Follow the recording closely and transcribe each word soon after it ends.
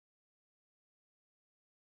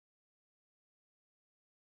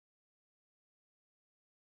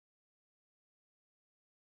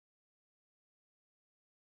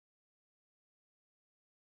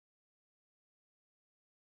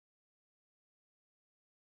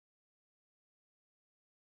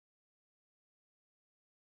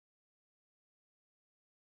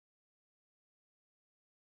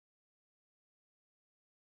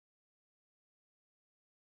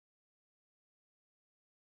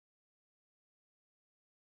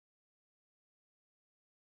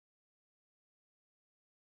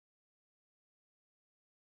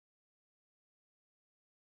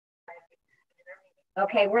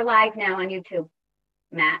Okay, we're live now on YouTube,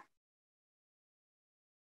 Matt.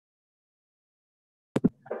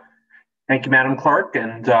 Thank you, Madam Clerk.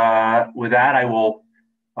 And with that, I will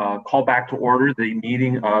call back to order the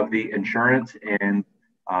meeting of the Insurance and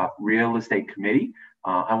Real Estate Committee.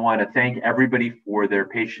 I want to thank everybody for their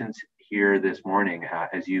patience here this morning.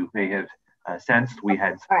 As you may have sensed, we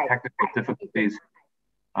had some technical difficulties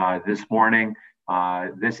this morning.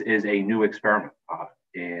 This is a new experiment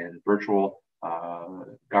in virtual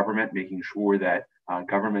government, making sure that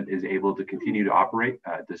government is able to continue to operate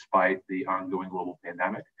despite the ongoing global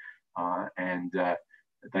pandemic.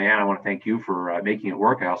 Diane, I want to thank you for making it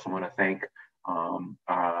work. I also want to thank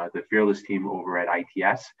the Fearless team over at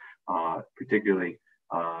ITS, particularly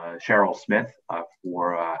Cheryl Smith,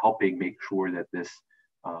 for helping make sure that this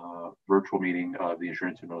virtual meeting of the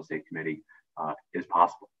Insurance and Real Estate Committee is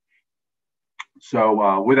possible.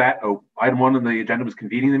 So with that, item 1 on the agenda was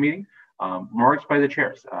convening the meeting. Remarks by the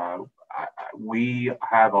chairs. We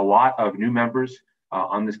have a lot of new members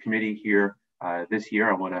on this committee here this year.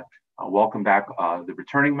 I want to welcome back the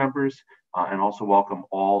returning members and also welcome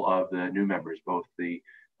all of the new members, both the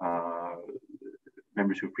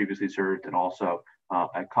members who previously served and also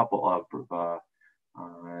a couple of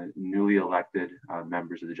newly elected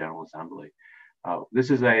members of the General Assembly.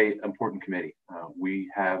 This is an important committee.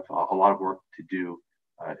 We have a lot of work to do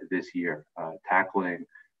this year, tackling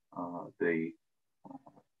the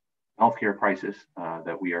healthcare crisis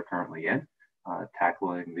that we are currently in,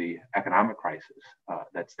 tackling the economic crisis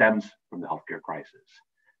that stems from the healthcare crisis.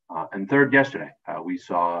 And third, yesterday, we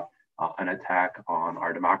saw an attack on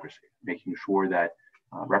our democracy, making sure that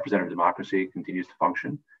representative democracy continues to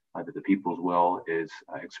function, that the people's will is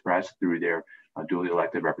expressed through their duly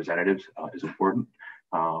elected representatives is important.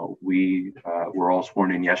 We were all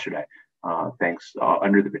sworn in yesterday, thanks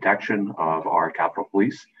under the protection of our Capitol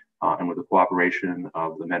Police and with the cooperation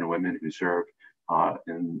of the men and women who serve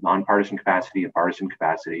in nonpartisan capacity and partisan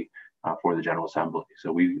capacity for the General Assembly.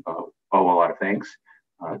 So we owe a lot of thanks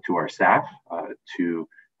to our staff, to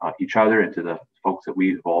each other, and to the folks that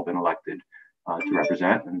we've all been elected to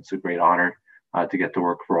represent. And it's a great honor to get to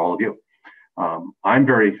work for all of you.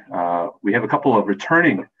 We have a couple of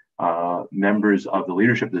returning members of the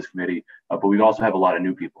leadership of this committee, but we also have a lot of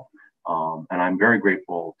new people. And I'm very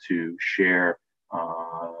grateful to share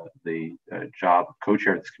the job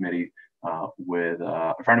co-chair of this committee with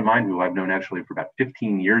a friend of mine who I've known actually for about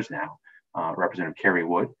 15 years now, Representative Kerry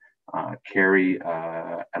Wood. Kerry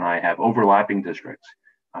and I have overlapping districts,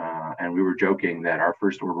 and we were joking that our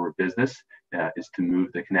first order of business is to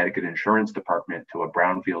move the Connecticut Insurance Department to a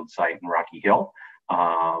brownfield site in Rocky Hill.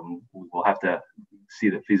 We'll have to see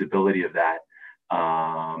the feasibility of that,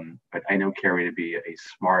 but I know Kerry to be a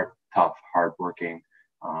smart, tough, hardworking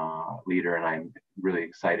leader, and I'm really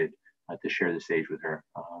excited to share the stage with her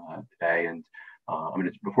today. And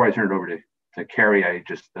before I turn it over to Kerry, I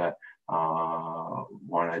just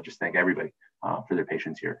want to just thank everybody for their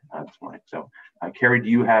patience here this morning. So, Kerry, do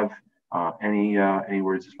you have any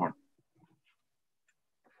words this morning?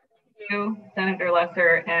 Thank you, Senator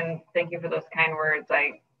Lesser, and thank you for those kind words.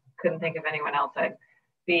 I couldn't think of anyone else I'd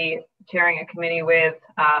be chairing a committee with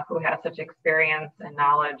who has such experience and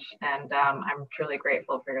knowledge, and I'm truly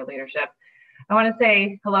grateful for your leadership. I want to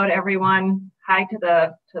say hello to everyone. Hi to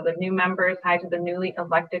the new members. Hi to the newly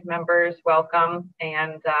elected members. Welcome.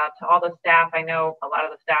 And to all the staff. I know a lot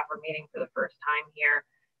of the staff are meeting for the first time here,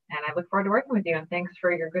 and I look forward to working with you. And thanks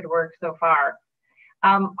for your good work so far.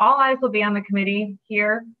 All eyes will be on the committee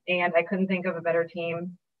here, and I couldn't think of a better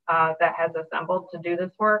team that has assembled to do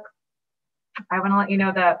this work. I want to let you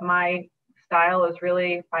know that my style is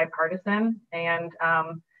really bipartisan, and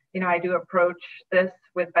I do approach this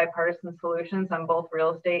with bipartisan solutions on both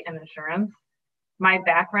real estate and insurance. My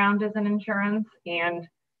background is in insurance, and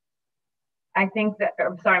my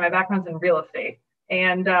background's in real estate.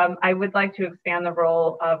 And I would like to expand the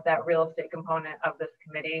role of that real estate component of this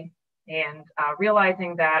committee, and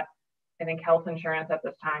realizing that I think health insurance at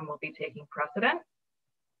this time will be taking precedent.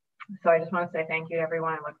 So I just want to say thank you to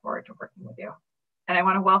everyone. I look forward to working with you. And I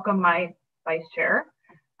want to welcome my vice chair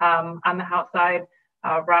on the House side,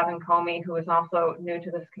 Robin Comey, who is also new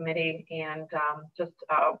to this committee and just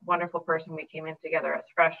a wonderful person. We came in together as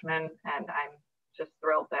freshmen, and I'm just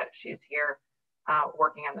thrilled that she's here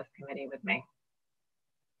working on this committee with me.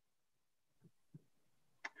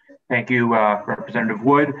 Thank you, Representative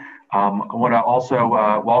Wood. I want to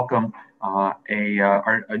also welcome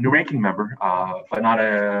a new ranking member, but not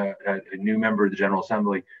a new member of the General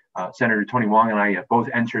Assembly. Senator Tony Hwang and I have both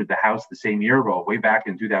entered the House the same year, well, way back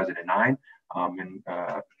in 2009.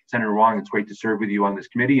 Senator Hwang, it's great to serve with you on this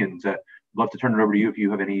committee, and I'd love to turn it over to you if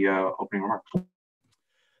you have any opening remarks.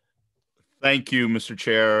 Thank you, Mr.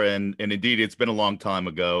 Chair, and indeed, it's been a long time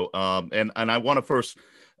ago. And I want to first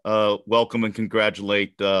welcome and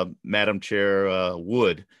congratulate Madam Chair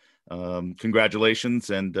Wood. Congratulations,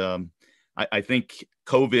 and I think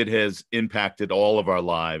COVID has impacted all of our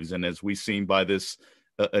lives, and as we've seen by this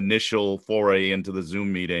initial foray into the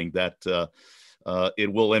Zoom meeting, that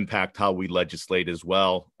it will impact how we legislate as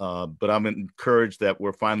well. But I'm encouraged that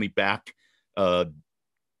we're finally back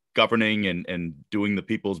governing and doing the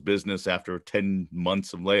people's business after 10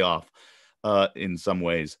 months of layoff in some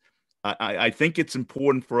ways. I think it's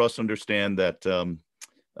important for us to understand that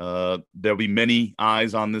there'll be many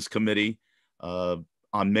eyes on this committee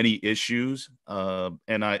on many issues.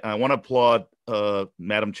 And I want to applaud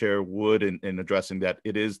Madam Chair Wood in addressing that.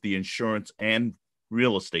 It is the Insurance and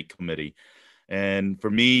Real Estate Committee. And for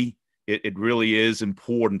me, it really is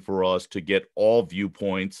important for us to get all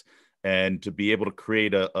viewpoints and to be able to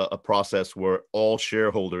create a process where all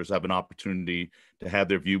shareholders have an opportunity to have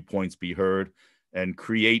their viewpoints be heard and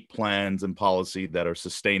create plans and policy that are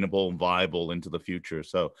sustainable and viable into the future.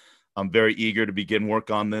 So I'm very eager to begin work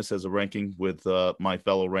on this as a ranking with my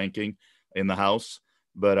fellow ranking in the House.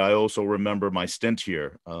 But I also remember my stint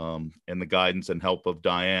here and the guidance and help of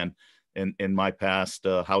Diane in my past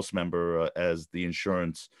House member as the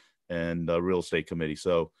Insurance and Real Estate Committee.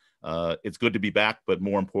 So it's good to be back, but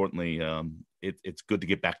more importantly, it's good to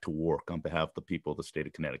get back to work on behalf of the people of the state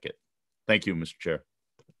of Connecticut. Thank you, Mr. Chair.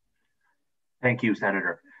 Thank you,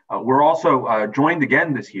 Senator. We're also joined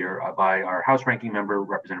again this year by our House Ranking Member,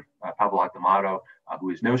 Representative Pablo Acclamato,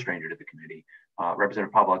 who is no stranger to the committee.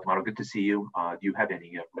 Representative Pablo Acclamato, good to see you. Do you have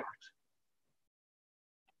any remarks?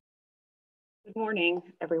 Good morning,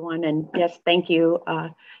 everyone. And yes, thank you,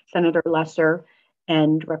 Senator Lesser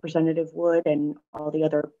and Representative Wood and all the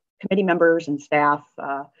other committee members and staff.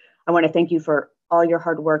 I want to thank you for all your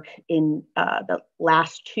hard work in the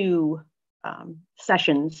last two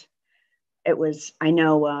sessions. It was, I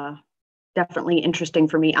know, definitely interesting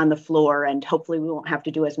for me on the floor, and hopefully we won't have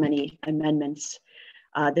to do as many amendments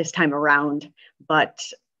this time around. But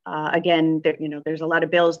again, there's a lot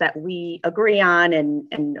of bills that we agree on,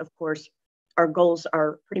 and of course, our goals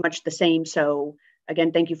are pretty much the same. So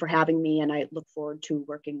again, thank you for having me, and I look forward to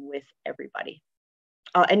working with everybody.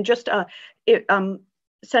 And just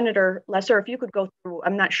Senator Lesser, if you could go through,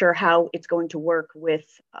 I'm not sure how it's going to work with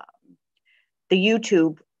the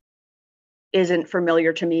YouTube isn't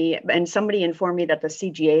familiar to me, and somebody informed me that the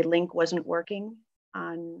CGA link wasn't working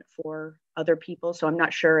for other people. So I'm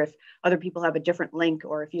not sure if other people have a different link,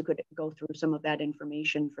 or if you could go through some of that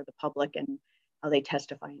information for the public and how they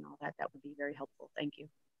testify and all that. That would be very helpful. Thank you.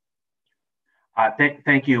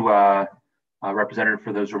 Thank you, Representative,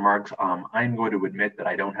 for those remarks. I'm going to admit that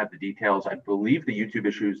I don't have the details. I believe the YouTube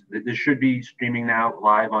issues, this should be streaming now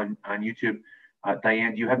live on YouTube.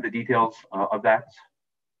 Diane, do you have the details of that?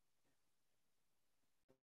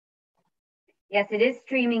 Yes, it is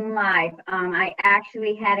streaming live. I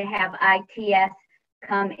actually had to have ITS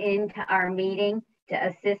come into our meeting to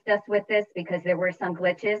assist us with this because there were some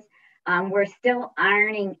glitches. We're still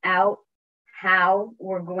ironing out how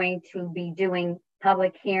we're going to be doing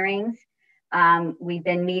public hearings. We've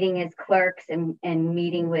been meeting as clerks and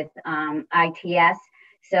meeting with ITS.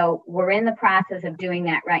 So we're in the process of doing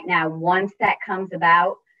that right now. Once that comes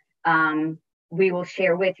about, we will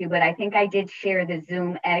share with you. But I think I did share the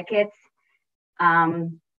Zoom etiquettes,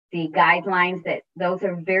 the guidelines, that those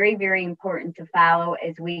are very, very important to follow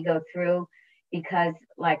as we go through, because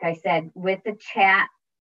like I said, with the chat,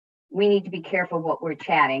 we need to be careful what we're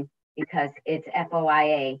chatting because it's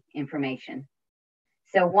FOIA information.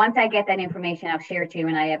 So once I get that information, I'll share it to you,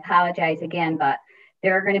 and I apologize again, but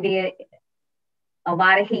there are going to be a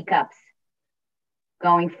lot of hiccups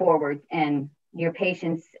going forward, and your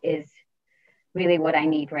patience is really what I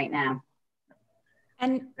need right now.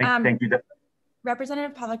 And thank you.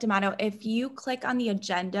 Representative Pablo Acclamato, if you click on the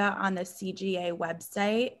agenda on the CGA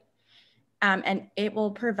website, and it will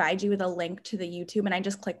provide you with a link to the YouTube, and I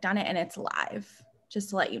just clicked on it and it's live, just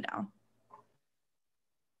to let you know.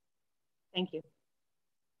 Thank you.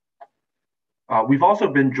 We've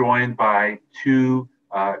also been joined by two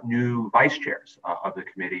new vice chairs of the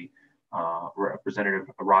committee, Representative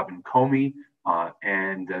Robin Comey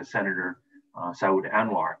and Senator Saud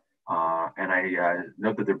Anwar. And I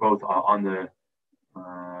note that they're both on the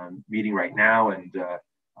meeting right now, and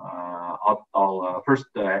I'll first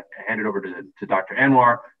hand it over to Dr.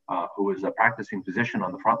 Anwar, who is a practicing physician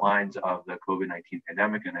on the front lines of the COVID-19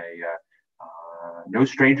 pandemic and no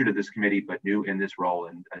stranger to this committee, but new in this role.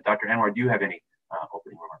 And Dr. Anwar, do you have any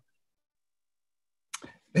opening remarks?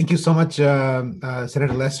 Thank you so much,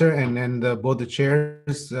 Senator Lesser and both the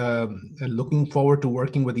chairs. Looking forward to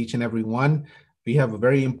working with each and every one. We have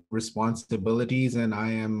very important responsibilities, and I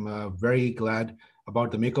am very glad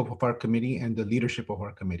about the makeup of our committee and the leadership of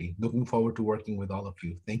our committee. Looking forward to working with all of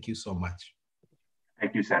you. Thank you so much.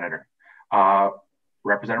 Thank you, Senator.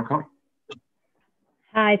 Representative Coney.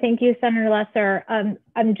 Hi, thank you, Senator Lesser.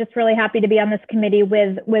 I'm just really happy to be on this committee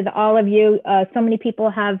with all of you. So many people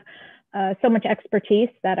have so much expertise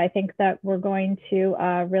that I think that we're going to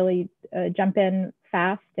really jump in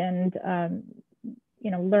fast and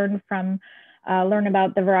learn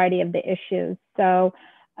about the variety of the issues. So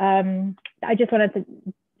I just wanted to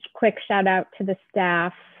quick shout out to the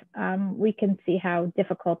staff. We can see how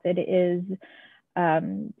difficult it is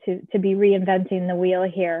to be reinventing the wheel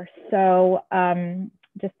here. So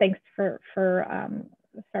just thanks for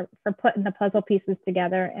putting the puzzle pieces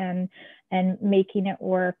together and making it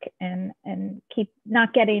work and keep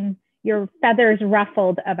not getting your feathers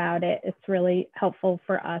ruffled about it. It's really helpful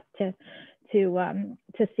for us to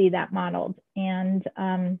see that modeled, and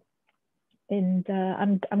I'm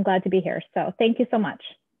glad to be here. So thank you so much.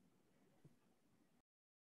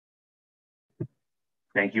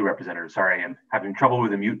 Thank you, Representative. Sorry, I'm having trouble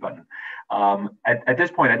with the mute button. At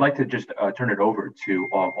this point, I'd like to just turn it over to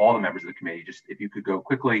all the members of the committee. Just if you could go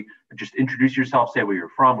quickly, just introduce yourself, say where you're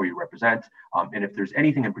from, where you represent, and if there's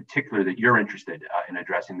anything in particular that you're interested in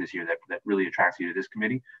addressing this year that really attracts you to this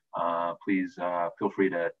committee, please feel free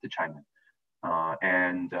to chime in.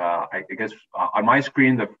 I guess on my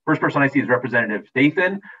screen, the first person I see is Representative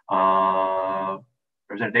Dathan.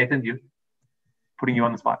 Representative Dathan, putting you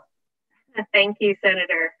on the spot. Thank you,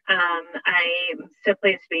 Senator. I'm so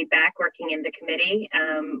pleased to be back working in the committee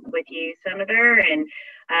with you, Senator, and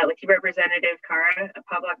with you, Representative Cara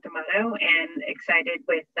Pablo-Amato, and excited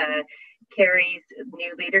with Carrie's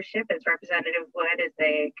new leadership as Representative Wood as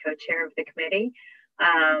the co-chair of the committee.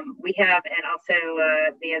 We have, and also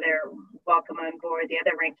the other welcome on board, the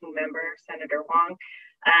other ranking member, Senator Wong.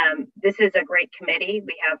 This is a great committee.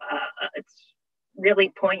 We have it's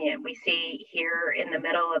really poignant. We see here in the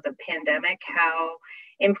middle of a pandemic how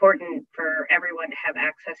important for everyone to have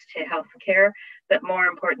access to health care, but more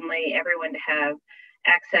importantly, everyone to have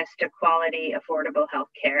access to quality, affordable health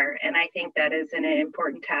care. And I think that is an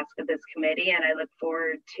important task of this committee. And I look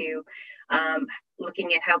forward to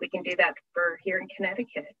looking at how we can do that for here in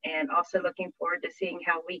Connecticut, and also looking forward to seeing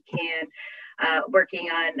how we can working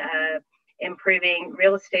on improving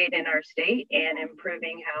real estate in our state and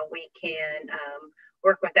improving how we can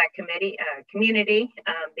work with that community,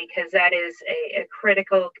 because that is a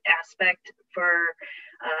critical aspect for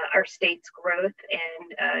our state's growth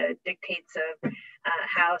and dictates of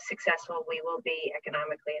how successful we will be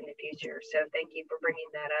economically in the future. So thank you for bringing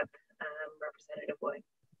that up, Representative Wood.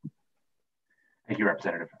 Thank you,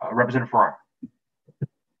 Representative. Representative Farrar.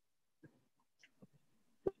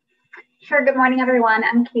 Sure. Good morning, everyone.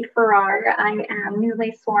 I'm Kate Farrar. I am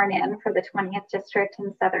newly sworn in for the 20th District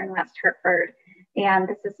in Southern West Hartford. And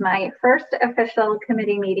this is my first official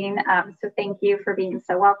committee meeting. So thank you for being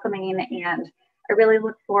so welcoming. And I really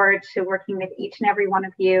look forward to working with each and every one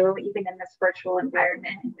of you, even in this virtual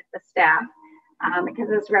environment, and with the staff.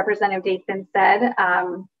 Because as Representative Dathan said,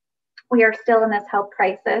 we are still in this health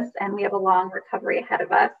crisis and we have a long recovery ahead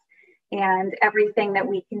of us. And everything that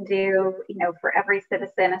we can do, for every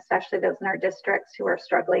citizen, especially those in our districts who are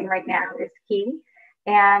struggling right now, is key.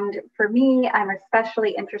 And for me, I'm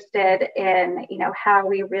especially interested in, how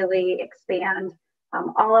we really expand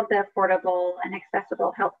all of the affordable and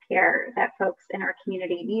accessible healthcare that folks in our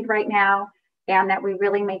community need right now, and that we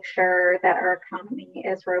really make sure that our economy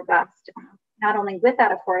is robust, not only with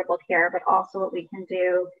that affordable care, but also what we can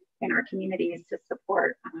do in our communities to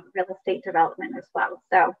support real estate development as well.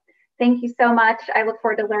 So thank you so much. I look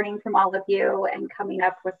forward to learning from all of you and coming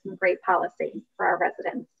up with some great policy for our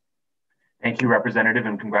residents. Thank you, Representative,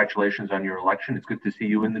 and congratulations on your election. It's good to see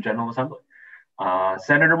you in the General Assembly.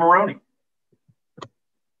 Senator Maroney.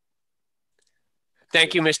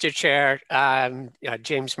 Thank you, Mr. Chair.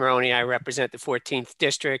 James Maroney. I represent the 14th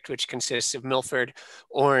District, which consists of Milford,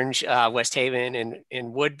 Orange, West Haven,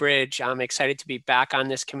 and Woodbridge. I'm excited to be back on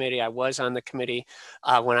this committee. I was on the committee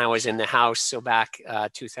when I was in the House, so back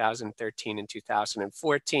 2013 and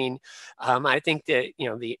 2014. I think that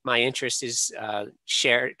my interest is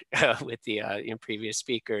shared with the previous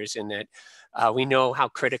speakers, in that we know how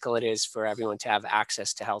critical it is for everyone to have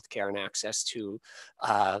access to healthcare and access to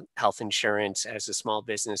health insurance as a small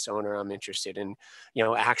business owner, I'm interested in,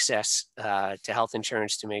 access to health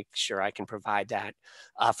insurance to make sure I can provide that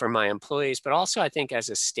for my employees. But also, I think as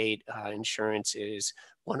a state, insurance is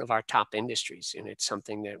one of our top industries, and it's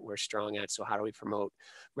something that we're strong at. So how do we promote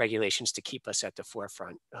regulations to keep us at the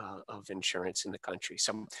forefront of insurance in the country?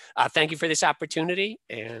 So thank you for this opportunity,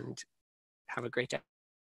 and have a great day.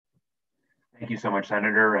 Thank you so much,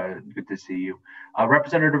 Senator. Good to see you.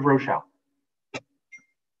 Representative Rochelle.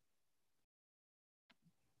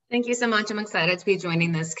 Thank you so much. I'm excited to be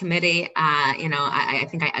joining this committee. I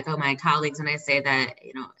think I echo my colleagues when I say that,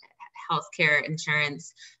 healthcare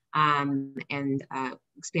insurance and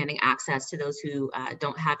expanding access to those who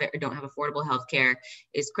don't have it or don't have affordable health care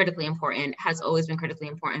is critically important, has always been critically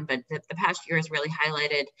important, but the past year has really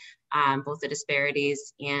highlighted both the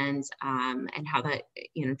disparities and how that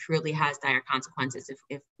truly has dire consequences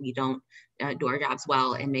if we don't do our jobs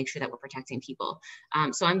well and make sure that we're protecting people.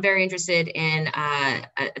 So I'm very interested in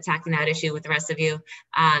attacking that issue with the rest of you.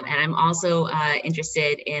 And I'm also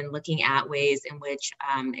interested in looking at ways in which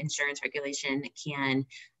insurance regulation can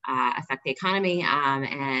affect the economy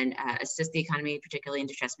and assist the economy, particularly in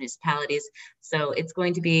distressed municipalities. So it's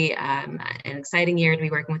going to be an exciting year to be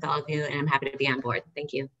working with all of you, and I'm happy to be on board.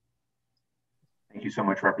 Thank you. Thank you so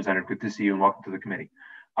much, Representative. Good to see you and welcome to the committee.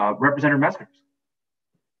 Representative Meskers.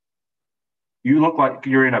 You look like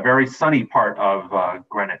you're in a very sunny part of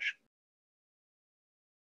Greenwich.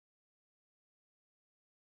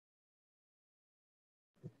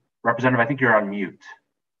 Representative, I think you're on mute.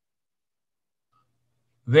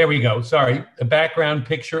 There we go. Sorry, a background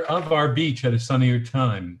picture of our beach at a sunnier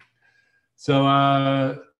time.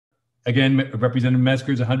 So again, Representative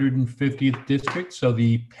Meskers, 150th district, so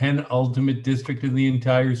the penultimate district in the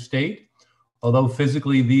entire state. Although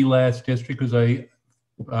physically the last district, because I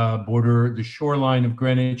border the shoreline of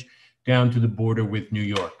Greenwich down to the border with New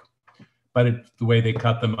York. But the way they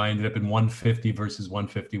cut them, I ended up in 150 versus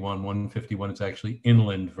 151. 151 is actually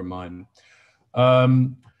inland Vermont.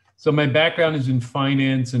 So my background is in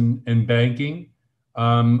finance and banking.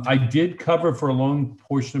 I did cover for a long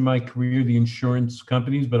portion of my career the insurance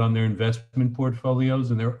companies, but on their investment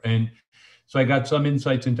portfolios, and so I got some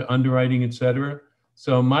insights into underwriting, et cetera.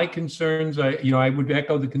 So my concerns, I would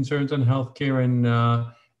echo the concerns on healthcare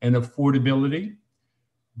and affordability.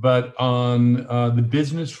 But on the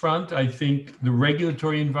business front, I think the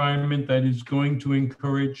regulatory environment that is going to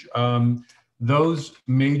encourage those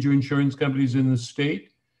major insurance companies in the state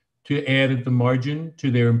to add at the margin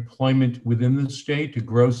to their employment within the state, to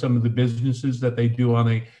grow some of the businesses that they do on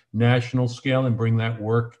a national scale and bring that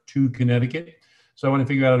work to Connecticut. So I want to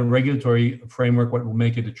figure out a regulatory framework, what will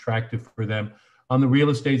make it attractive for them. On the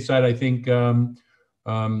real estate side, I think, I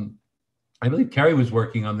believe Kerry was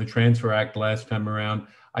working on the Transfer Act last time around.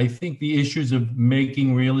 I think the issues of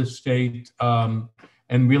making real estate and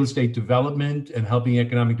real estate development and helping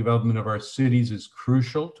economic development of our cities is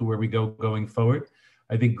crucial to where we go going forward.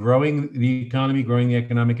 I think growing the economy, growing the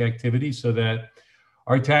economic activity so that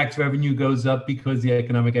our tax revenue goes up because the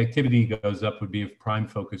economic activity goes up would be a prime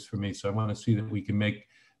focus for me. So I want to see that we can make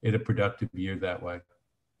it a productive year that way.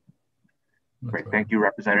 Great, thank you,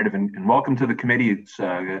 Representative, and welcome to the committee. It's,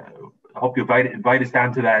 I hope you invite us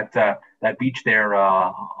down to that beach there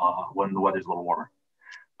when the weather's a little warmer.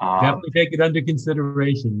 Definitely take it under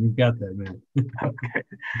consideration. You've got that, man. Okay.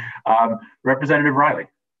 Representative Riley.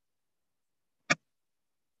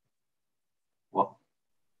 Well,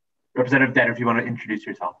 Representative Denner, if you want to introduce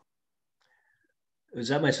yourself. Is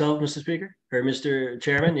that myself, Mr. Speaker? Or Mr.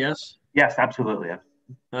 Chairman, yes? Yes, absolutely. Yeah.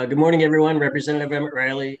 Good morning, everyone. Representative Emmett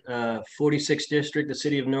Riley, 46th District, the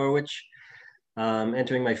City of Norwich.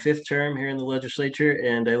 Entering my 5th term here in the legislature,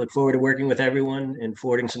 and I look forward to working with everyone and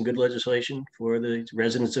forwarding some good legislation for the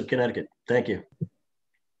residents of Connecticut. Thank you.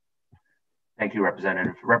 Thank you,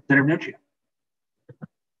 Representative. Representative Nuccio.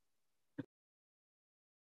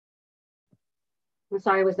 I'm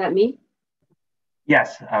sorry, was that me?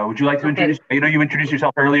 Yes. Would you like to introduce, I know you introduced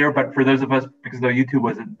yourself earlier, but for those of us, because the YouTube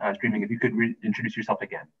wasn't streaming, if you could introduce yourself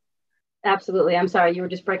again. Absolutely. I'm sorry, you were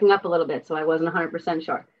just breaking up a little bit, so I wasn't 100%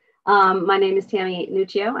 sure. My name is Tammy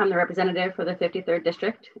Nuccio. I'm the representative for the 53rd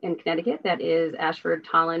District in Connecticut. That is Ashford,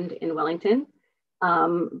 Tolland, and Wellington.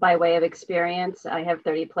 By way of experience, I have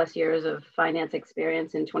 30 plus years of finance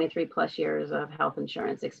experience and 23 plus years of health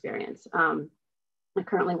insurance experience. I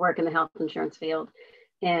currently work in the health insurance field,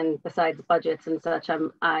 and besides budgets and such,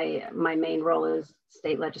 my main role is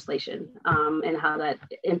state legislation and how that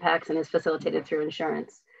impacts and is facilitated through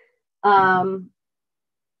insurance. I'm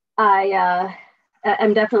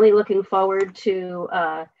definitely looking forward to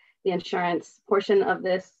the insurance portion of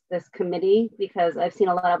this committee, because I've seen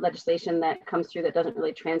a lot of legislation that comes through that doesn't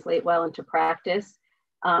really translate well into practice,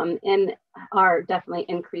 and are definitely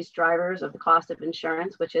increased drivers of the cost of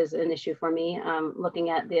insurance, which is an issue for me, looking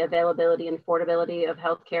at the availability and affordability of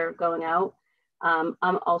healthcare going out.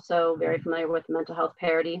 I'm also very familiar with mental health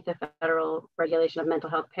parity, the federal regulation of mental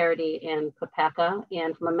health parity, and PPACA.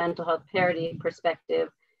 And from a mental health parity perspective,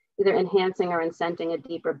 either enhancing or incenting a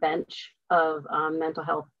deeper bench of mental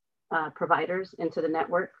health providers into the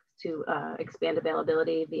network to expand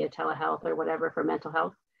availability via telehealth or whatever for mental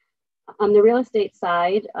health. On the real estate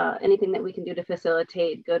side, anything that we can do to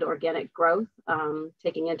facilitate good organic growth,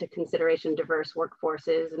 taking into consideration diverse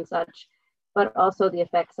workforces and such, but also the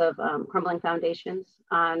effects of crumbling foundations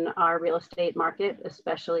on our real estate market,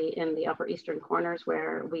 especially in the upper eastern corners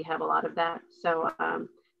where we have a lot of that. So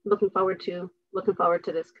looking forward to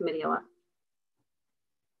this committee a lot.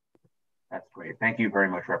 That's great. Thank you very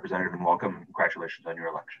much, Representative, and welcome. Congratulations on your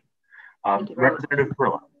election. Representative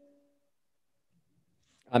Perillo.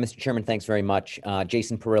 Mr. Chairman, thanks very much.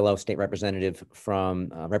 Jason Perillo, State Representative from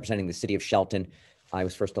representing the City of Shelton. I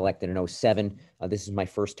was first elected in 2007. This is my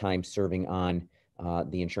first time serving on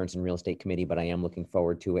the Insurance and Real Estate Committee, but I am looking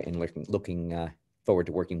forward to it and looking forward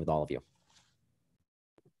to working with all of you.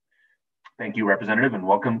 Thank you, Representative, and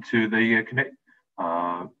welcome to the committee.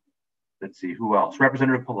 Let's see, who else?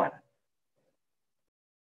 Representative Paletta.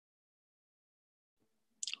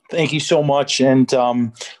 Thank you so much. And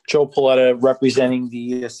Joe Paletta, representing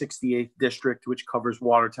the 68th District, which covers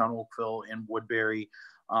Watertown, Oakville, and Woodbury.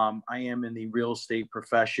 I am in the real estate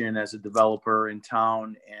profession as a developer in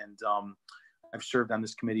town, and I've served on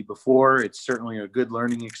this committee before. It's certainly a good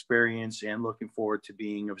learning experience, and looking forward to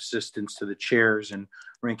being of assistance to the chairs and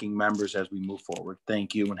ranking members as we move forward.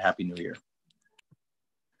 Thank you, and Happy New Year.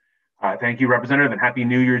 Thank you, Representative, and Happy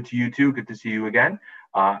New Year to you too. Good to see you again.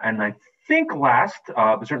 And I think last,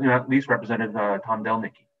 but certainly not least, Representative Tom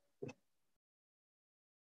Delnicki.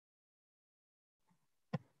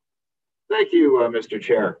 Thank you, Mr.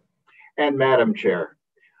 Chair and Madam Chair.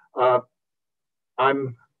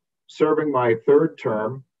 I'm serving my third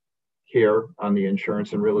term here on the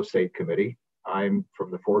Insurance and Real Estate Committee. I'm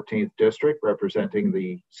from the 14th District, representing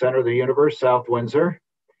the center of the universe, South Windsor,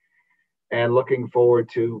 and looking forward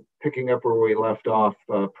to picking up where we left off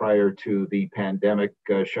prior to the pandemic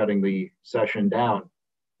shutting the session down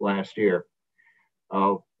last year.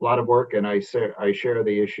 A lot of work, and I share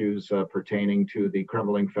the issues pertaining to the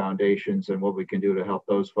crumbling foundations and what we can do to help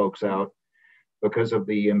those folks out because of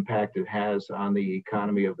the impact it has on the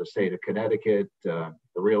economy of the state of Connecticut, the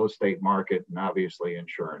real estate market, and obviously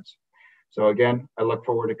insurance. So again, I look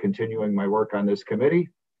forward to continuing my work on this committee,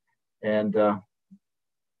 and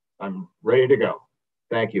I'm ready to go.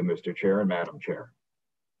 Thank you, Mr. Chair and Madam Chair.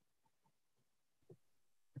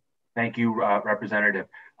 Thank you, Representative.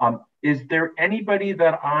 Is there anybody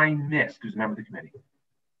that I missed who's a member of the committee?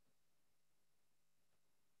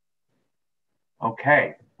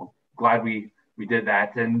 Okay, well, glad we did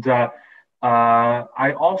that. And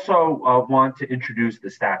I also want to introduce the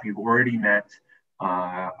staff. You've already met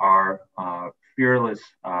our fearless,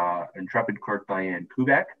 intrepid clerk, Diane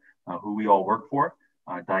Kubek, who we all work for.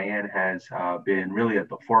 Diane has been really at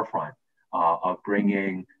the forefront of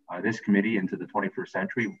bringing this committee into the 21st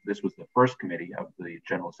century. This was the first committee of the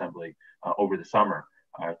General Assembly over the summer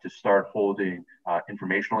to start holding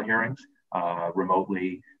informational hearings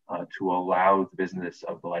remotely to allow the business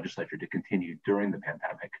of the legislature to continue during the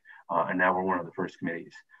pandemic. And now we're one of the first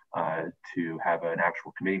committees to have an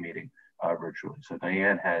actual committee meeting virtually. So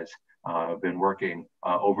Diane has been working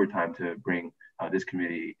overtime to bring this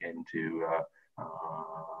committee into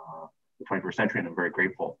the 21st century, and I'm very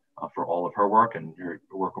grateful for all of her work and her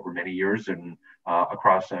work over many years and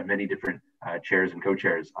across many different chairs and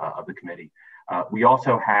co-chairs of the committee. We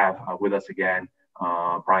also have with us again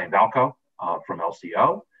Brian Valco from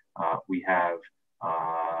LCO. We have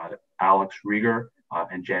Alex Rieger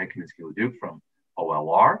and Janet Kaminsky-Leduc from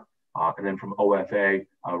OLR, and then from OFA,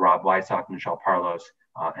 Rob Lysock, Michelle Parlos,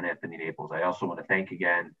 and Anthony Naples. I also want to thank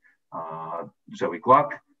again Zoe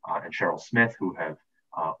Gluck and Cheryl Smith, who have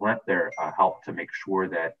lent their help to make sure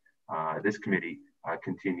that this committee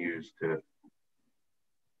continues to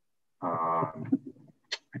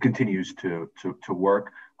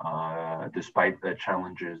work despite the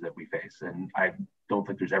challenges that we face. And I don't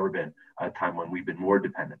think there's ever been a time when we've been more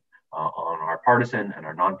dependent on our partisan and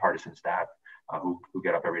our nonpartisan staff who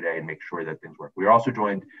get up every day and make sure that things work. We are also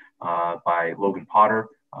joined by Logan Potter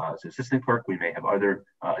as assistant clerk. We may have other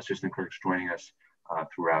assistant clerks joining us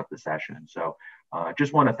throughout the session. So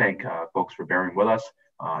just want to thank folks for bearing with us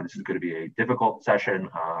This is going to be a difficult session,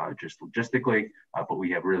 just logistically, but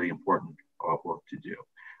we have really important work to do.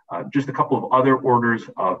 Just a couple of other orders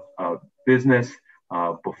of business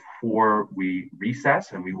before we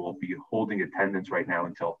recess, and we will be holding attendance right now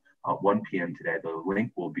until 1 p.m. today. The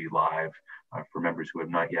link will be live for members who have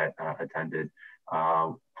not yet attended.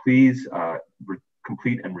 Please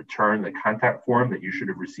complete and return the contact form that you should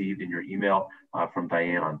have received in your email from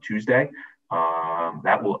Diane on Tuesday.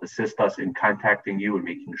 That will assist us in contacting you and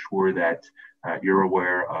making sure that you're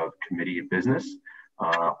aware of committee business.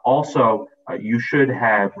 Also, you should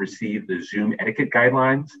have received the Zoom etiquette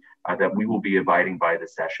guidelines that we will be abiding by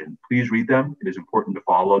this session. Please read them. It is important to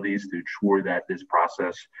follow these to ensure that this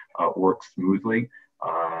process works smoothly.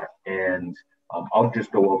 I'll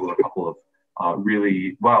just go over a couple of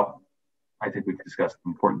I think we've discussed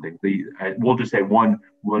important things. We'll just say one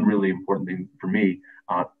really important thing for me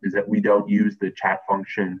is that we don't use the chat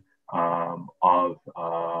function of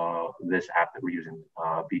this app that we're using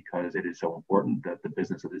because it is so important that the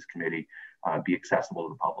business of this committee be accessible to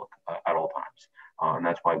the public at all times. And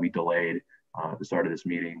that's why we delayed the start of this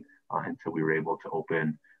meeting until we were able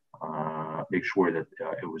to make sure that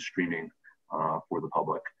it was streaming for the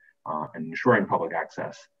public and ensuring public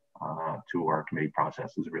access to our committee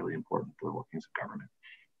process is really important to the workings of government.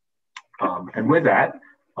 And with that,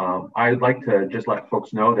 I'd like to just let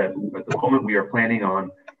folks know that at the moment we are planning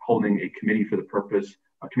on holding a committee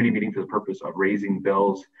meeting for the purpose of raising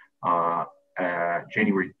bills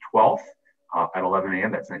January 12th at 11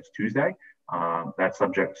 a.m. That's next Tuesday. That's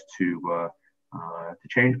subject to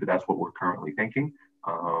change, but that's what we're currently thinking.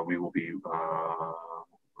 We will be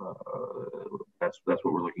that's what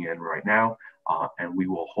we're looking at right now, and we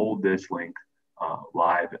will hold this link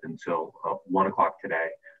live until 1 o'clock today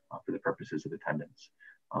for the purposes of attendance.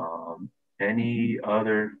 Any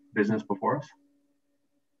other business before us?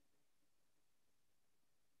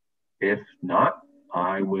 If not,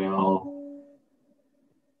 I will.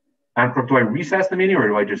 Do I recess the meeting, or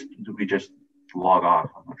do we just log off?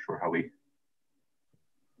 I'm not sure how we.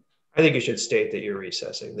 I think you should state that you're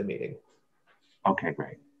recessing the meeting. Okay,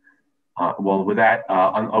 great. Well, with that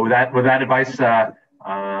advice,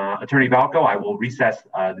 Attorney Valco, I will recess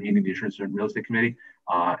the meeting of the Insurance and Real Estate Committee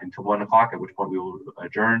until 1 o'clock, at which point we will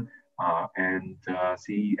adjourn and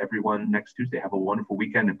see everyone next Tuesday. Have a wonderful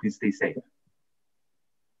weekend and please stay safe.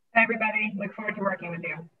 Bye, everybody. Look forward to working with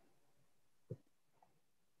you.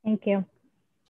 Thank you.